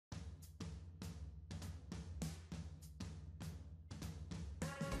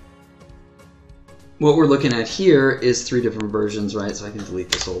what we're looking at here is 3 different versions, right? So I can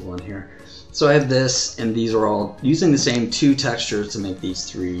delete this old one here. So I have this, and these are all using the same 2 textures to make these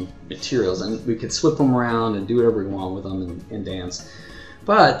 3 materials, and we could swip them around and do whatever we want with them and dance.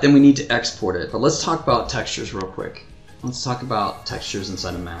 But then we need to export it. But let's talk about textures real quick. Let's talk about textures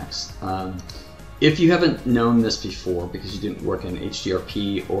inside of Max. If you haven't known this before, because you didn't work in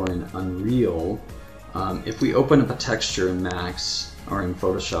HDRP or in Unreal, if we open up a texture in Max or in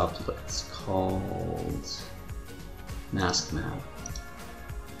Photoshop, it's called Mask Map.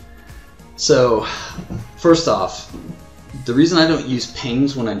 So first off, the reason I don't use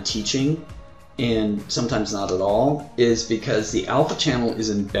pings when I'm teaching, and sometimes not at all, is because the alpha channel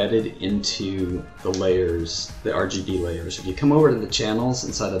is embedded into the layers, the RGB layers. If you come over to the channels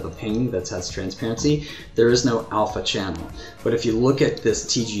inside of the ping that has transparency, there is no alpha channel. But if you look at this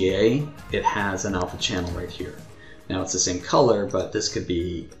TGA, it has an alpha channel right here. Now it's the same color, but this could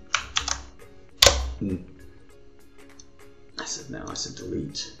be, I said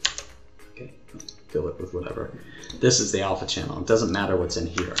delete. Okay, fill it with whatever. This is the alpha channel. It doesn't matter what's in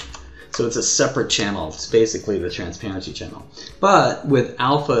here. So it's a separate channel. It's basically the transparency channel. But with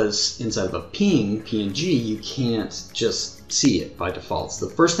alphas inside of a PNG, you can't just see it by default. So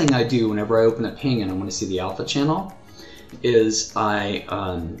the first thing I do whenever I open a ping and I want to see the alpha channel is I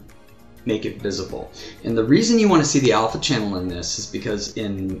make it visible. And the reason you want to see the alpha channel in this is because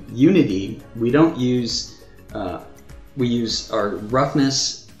in Unity, we don't use, we use our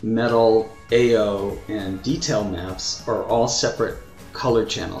roughness, metal, AO, and detail maps are all separate color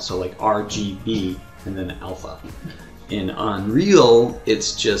channels, so like RGB and then alpha. In Unreal,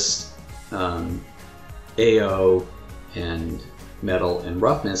 it's just AO and metal and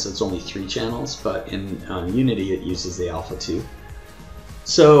roughness. It's only 3 channels, but in Unity it uses the alpha too.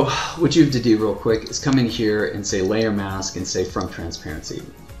 So what you have to do real quick is come in here and say layer mask and say from transparency,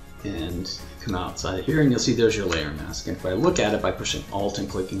 and come outside of here and you'll see there's your layer mask. And if I look at it by pushing Alt and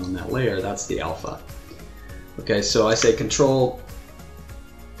clicking on that layer, that's the alpha. Okay, so I say Control,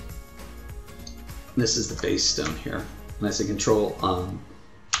 this is the base stone here, and I say Control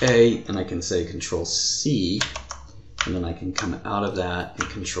A, and I can say Control C, and then I can come out of that and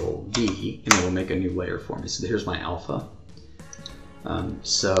Control V, and it will make a new layer for me. So here's my alpha.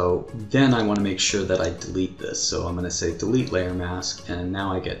 So then I want to make sure that I delete this. So I'm going to say delete layer mask, and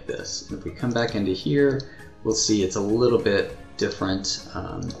now I get this. And if we come back into here, we'll see it's a little bit different.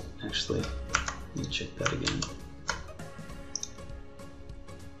 Actually, let me check that again.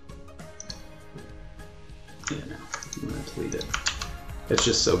 Yeah, no, I'm going to delete it. It's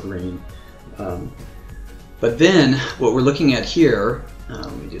just so green. But then what we're looking at here,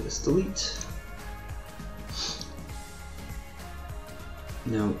 let me do this delete.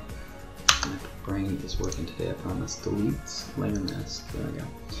 No, my brain is working today, I promise. Delete layer mask. There we go.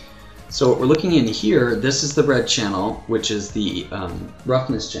 So what we're looking in here, this is the red channel, which is the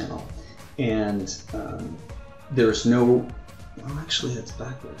roughness channel. And there's no, well, actually that's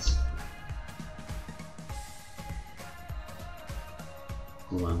backwards.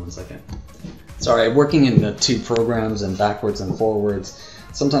 Hold on 1 second. Sorry, I'm working in the 2 programs and backwards and forwards.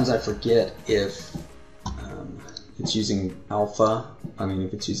 Sometimes I forget if it's using alpha. I mean,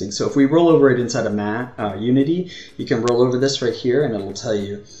 if it's using, so if we roll over it inside of Unity, you can roll over this right here and it'll tell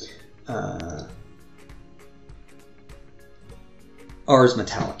you R is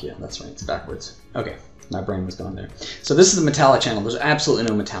metallic. Yeah, that's right, it's backwards. Okay, my brain was going there. So this is the metallic channel. There's absolutely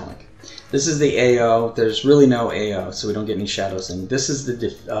no metallic. This is the AO. There's really no AO, so we don't get any shadows in. This is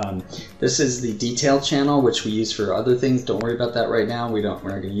the detail channel, which we use for other things. Don't worry about that right now. We're not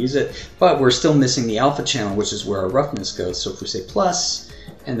going to use it. But we're still missing the alpha channel, which is where our roughness goes. So if we say plus,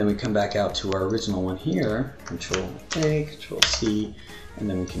 and then we come back out to our original one here, Control A, Control C, and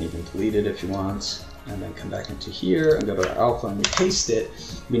then we can even delete it if you want. And then come back into here and go to our alpha and we paste it.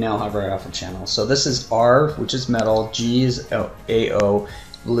 We now have our alpha channel. So this is R, which is metal. G is AO.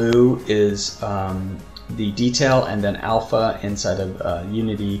 Blue is the detail, and then alpha inside of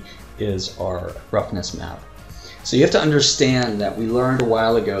Unity is our roughness map. So you have to understand that we learned a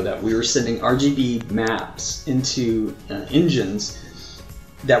while ago that we were sending RGB maps into engines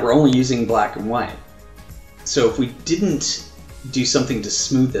that were only using black and white. So if we didn't do something to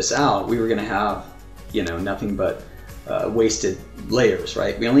smooth this out, we were going to have, you know, nothing but wasted layers,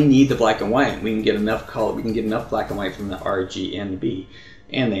 right? We only need the black and white. We can get enough color. We can get enough black and white from the RG and the B,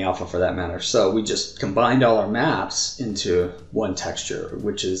 and the alpha for that matter. So we just combined all our maps into one texture,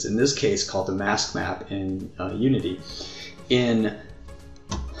 which is in this case called the mask map in Unity. In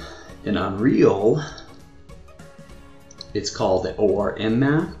Unreal, it's called the ORM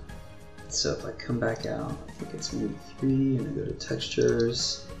map. So if I come back out, I think it's maybe 3, and I go to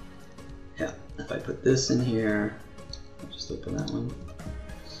textures, Yeah, if I put this in here, I'll just open that one.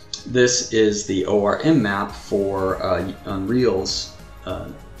 This is the ORM map for Unreal's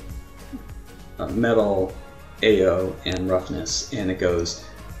metal, AO, and roughness, and it goes,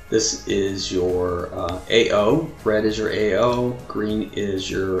 this is your AO, red is your AO, green is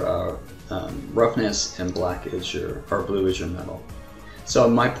your roughness, and black is your, or blue is your metal. So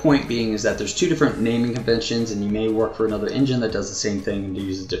my point being is that there's two different naming conventions, and you may work for another engine that does the same thing and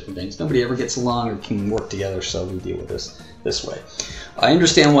uses different things. Nobody ever gets along or can work together, so we deal with this way. I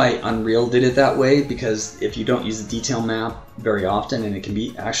understand why Unreal did it that way, because if you don't use the detail map very often, and it can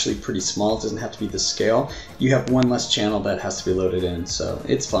be actually pretty small, it doesn't have to be the scale, you have one less channel that has to be loaded in, so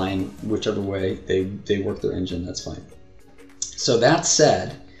it's fine. Whichever way they work their engine, that's fine. So that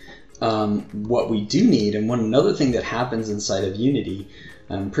said, what we do need, and another thing that happens inside of Unity,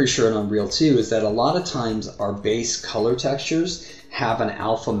 I'm pretty sure in Unreal too, is that a lot of times our base color textures have an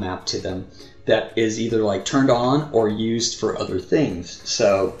alpha map to them that is either like turned on or used for other things.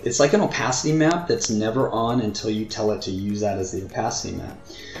 So it's like an opacity map that's never on until you tell it to use that as the opacity map.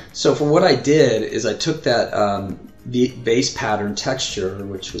 So for what I did is I took that the base pattern texture,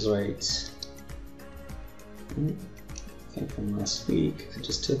 which was right, I think from last week, I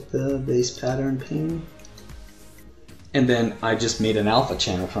just took the base pattern ping, and then I just made an alpha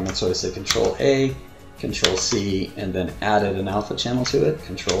channel from it. So I said Control A, Control C, and then added an alpha channel to it,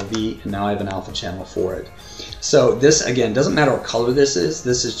 Control V, and now I have an alpha channel for it. So this, again, doesn't matter what color this is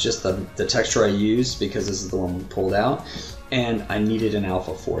just the texture I used, because this is the one we pulled out, and I needed an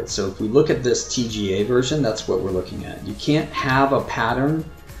alpha for it. So if we look at this TGA version, that's what we're looking at. You can't have a pattern,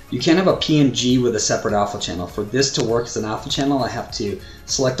 you can't have a PNG with a separate alpha channel. For this to work as an alpha channel, I have to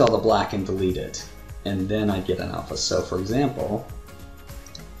select all the black and delete it, and then I get an alpha. So for example,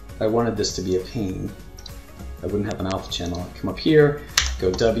 if I wanted this to be a ping, I wouldn't have an alpha channel. I'd come up here, go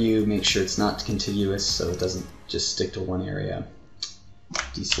W, make sure it's not contiguous so it doesn't just stick to one area.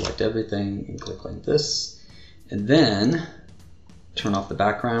 Deselect everything and click like this, and then turn off the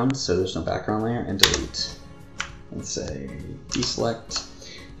background so there's no background layer, and delete. And say deselect.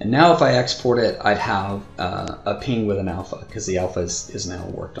 And now if I export it, I'd have a ping with an alpha, because the alpha is now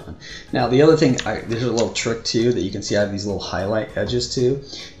worked on. Now the other thing, there's a little trick too that you can see. I have these little highlight edges too.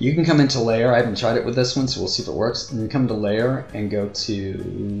 You can come into layer. I haven't tried it with this one, so we'll see if it works. And you come to layer and go to,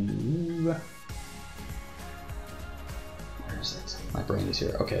 where is it? My brain is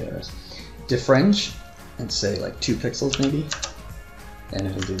here. Okay, there it is. Diffrange, and say like 2 pixels maybe, and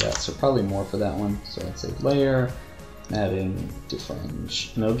it'll do that. So probably more for that one. So I'd say layer, add in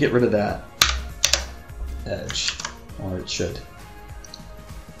diffrange, and it'll get rid of that edge, or it should.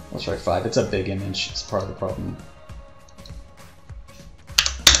 Let's try 5. It's a big image. It's part of the problem.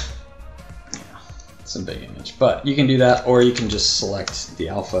 Yeah, it's a big image, but you can do that, or you can just select the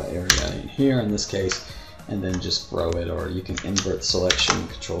alpha area in here in this case, and then just grow it, or you can invert selection,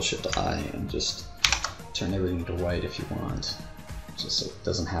 Control-Shift-I, and just turn everything to white if you want, just so it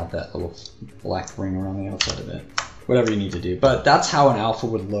doesn't have that little black ring around the outside of it. Whatever you need to do, but that's how an alpha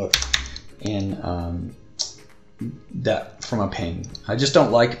would look in that from a ping. I just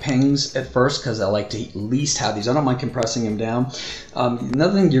don't like pings at first because I like to at least have these. I don't mind compressing them down.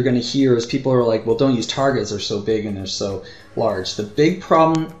 Another thing you're going to hear is people are like, well, don't use targets, they're so big and they're so large. The big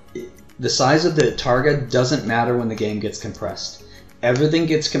problem, the size of the target doesn't matter when the game gets compressed. Everything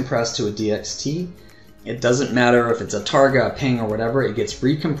gets compressed to a DXT. It doesn't matter if it's a target, a ping, or whatever, it gets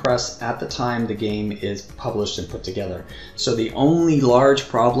recompressed at the time the game is published and put together. So the only large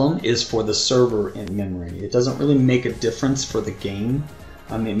problem is for the server in memory. It doesn't really make a difference for the game.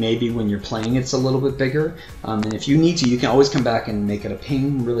 It may be when you're playing it's a little bit bigger. And if you need to, you can always come back and make it a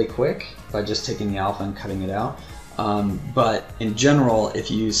ping really quick by just taking the alpha and cutting it out. But in general, if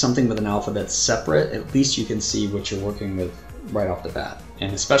you use something with an alpha that's separate, at least you can see what you're working with right off the bat.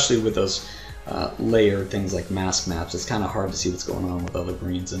 And especially with those layered things like mask maps, it's kind of hard to see what's going on with all the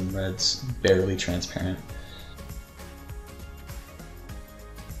greens and reds barely transparent.